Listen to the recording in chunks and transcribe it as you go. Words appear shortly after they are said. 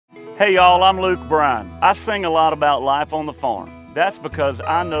Hey y'all, I'm Luke Bryan. I sing a lot about life on the farm. That's because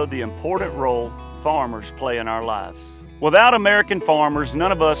I know the important role farmers play in our lives. Without American farmers,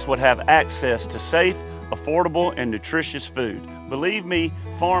 none of us would have access to safe, affordable, and nutritious food. Believe me,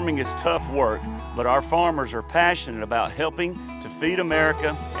 farming is tough work, but our farmers are passionate about helping to feed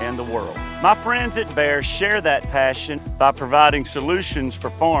America and the world. My friends at Bayer share that passion by providing solutions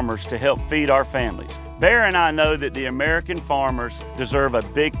for farmers to help feed our families. Bayer and I know that the American farmers deserve a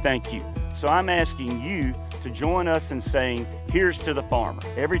big thank you. So I'm asking you to join us in saying, here's to the farmer.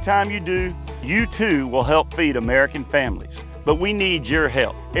 Every time you do, you too will help feed American families. But we need your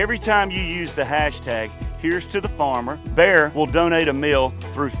help. Every time you use the hashtag, here's to the farmer, Bayer will donate a meal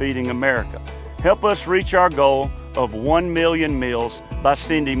through Feeding America. Help us reach our goal of 1 million meals by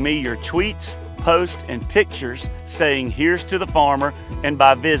sending me your tweets, posts, and pictures saying here's to the farmer, and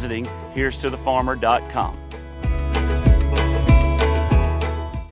by visiting here's to the farmer.com.